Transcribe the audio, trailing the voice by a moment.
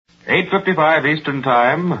8:55 Eastern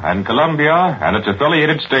Time, and Columbia and its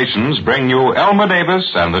affiliated stations bring you Elmer Davis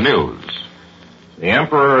and the news. The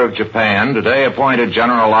Emperor of Japan today appointed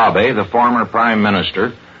General Abe, the former Prime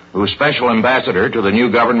Minister, whose special ambassador to the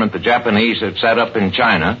new government the Japanese had set up in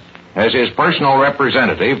China, as his personal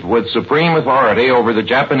representative with supreme authority over the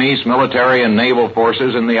Japanese military and naval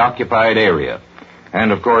forces in the occupied area.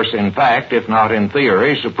 And, of course, in fact, if not in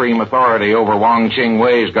theory, supreme authority over Wang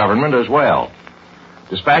Qingwei's government as well.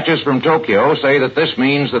 Dispatches from Tokyo say that this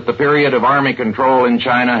means that the period of army control in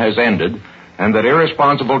China has ended, and that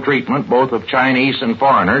irresponsible treatment both of Chinese and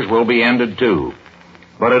foreigners will be ended too.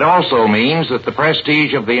 But it also means that the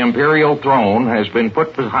prestige of the imperial throne has been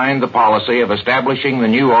put behind the policy of establishing the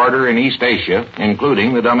new order in East Asia,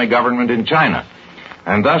 including the dummy government in China.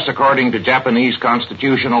 And thus, according to Japanese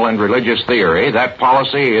constitutional and religious theory, that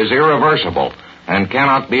policy is irreversible and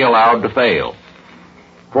cannot be allowed to fail.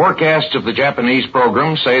 Forecasts of the Japanese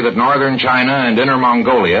program say that northern China and Inner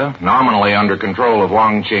Mongolia, nominally under control of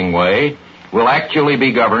Wang Qingwei, will actually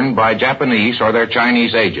be governed by Japanese or their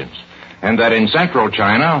Chinese agents, and that in central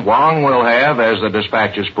China, Wang will have, as the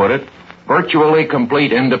dispatches put it, virtually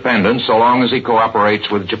complete independence so long as he cooperates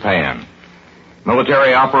with Japan.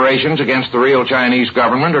 Military operations against the real Chinese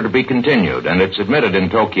government are to be continued, and it's admitted in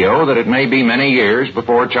Tokyo that it may be many years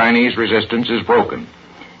before Chinese resistance is broken.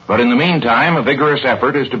 But in the meantime, a vigorous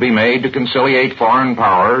effort is to be made to conciliate foreign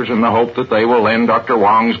powers in the hope that they will lend Dr.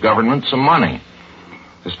 Wang's government some money.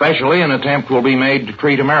 Especially an attempt will be made to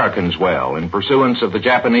treat Americans well, in pursuance of the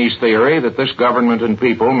Japanese theory that this government and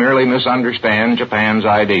people merely misunderstand Japan's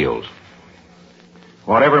ideals.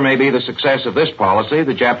 Whatever may be the success of this policy,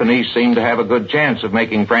 the Japanese seem to have a good chance of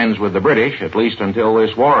making friends with the British, at least until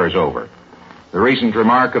this war is over. The recent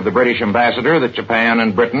remark of the British ambassador that Japan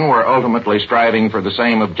and Britain were ultimately striving for the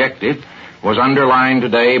same objective was underlined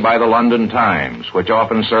today by the London Times, which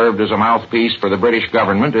often served as a mouthpiece for the British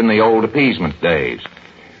government in the old appeasement days.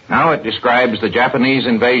 Now it describes the Japanese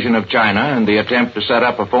invasion of China and the attempt to set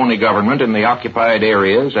up a phony government in the occupied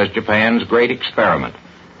areas as Japan's great experiment.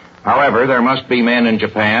 However, there must be men in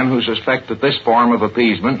Japan who suspect that this form of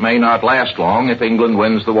appeasement may not last long if England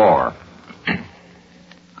wins the war.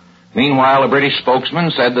 Meanwhile, a British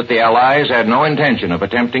spokesman said that the Allies had no intention of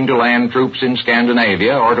attempting to land troops in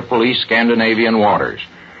Scandinavia or to police Scandinavian waters.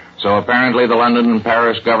 So apparently the London and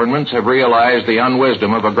Paris governments have realized the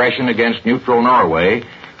unwisdom of aggression against neutral Norway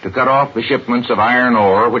to cut off the shipments of iron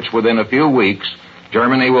ore, which within a few weeks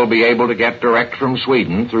Germany will be able to get direct from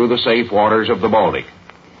Sweden through the safe waters of the Baltic.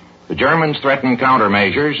 The Germans threaten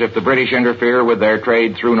countermeasures if the British interfere with their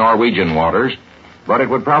trade through Norwegian waters, but it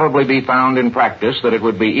would probably be found in practice that it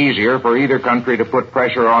would be easier for either country to put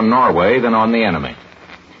pressure on Norway than on the enemy.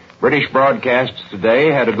 British broadcasts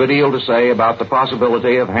today had a good deal to say about the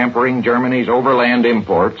possibility of hampering Germany's overland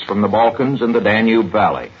imports from the Balkans and the Danube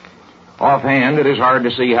Valley. Offhand, it is hard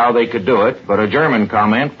to see how they could do it, but a German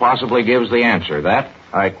comment possibly gives the answer that,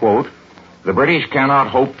 I quote, "The British cannot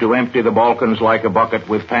hope to empty the Balkans like a bucket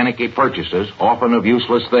with panicky purchases, often of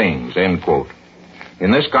useless things," end quote. In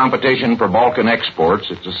this competition for Balkan exports,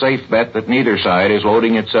 it's a safe bet that neither side is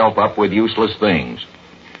loading itself up with useless things.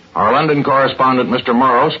 Our London correspondent, Mr.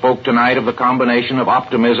 Morrow, spoke tonight of the combination of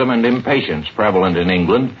optimism and impatience prevalent in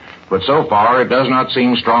England, but so far it does not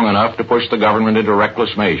seem strong enough to push the government into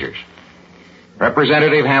reckless measures.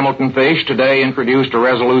 Representative Hamilton Fish today introduced a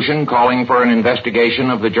resolution calling for an investigation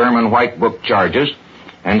of the German White Book charges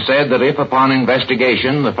and said that if upon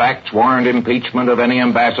investigation the facts warrant impeachment of any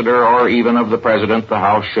ambassador or even of the president, the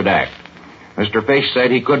House should act. Mr. Fish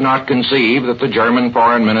said he could not conceive that the German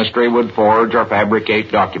Foreign Ministry would forge or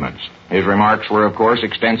fabricate documents. His remarks were, of course,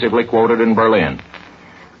 extensively quoted in Berlin.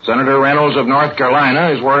 Senator Reynolds of North Carolina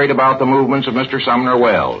is worried about the movements of Mr. Sumner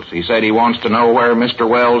Welles. He said he wants to know where Mr.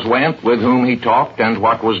 Welles went, with whom he talked, and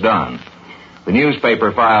what was done. The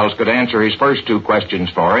newspaper files could answer his first two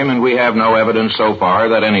questions for him, and we have no evidence so far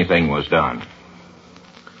that anything was done.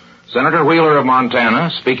 Senator Wheeler of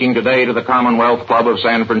Montana, speaking today to the Commonwealth Club of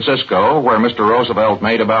San Francisco, where Mr. Roosevelt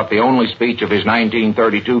made about the only speech of his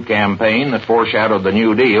 1932 campaign that foreshadowed the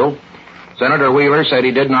New Deal, Senator Wheeler said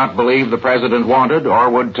he did not believe the president wanted or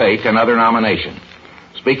would take another nomination.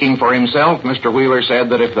 Speaking for himself, Mr. Wheeler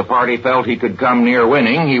said that if the party felt he could come near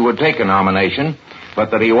winning, he would take a nomination,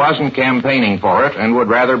 but that he wasn't campaigning for it and would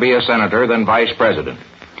rather be a senator than vice president.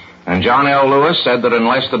 And John L. Lewis said that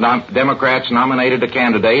unless the Democrats nominated a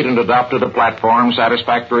candidate and adopted a platform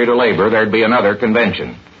satisfactory to labor, there'd be another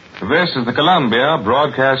convention. This is the Columbia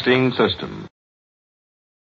Broadcasting System.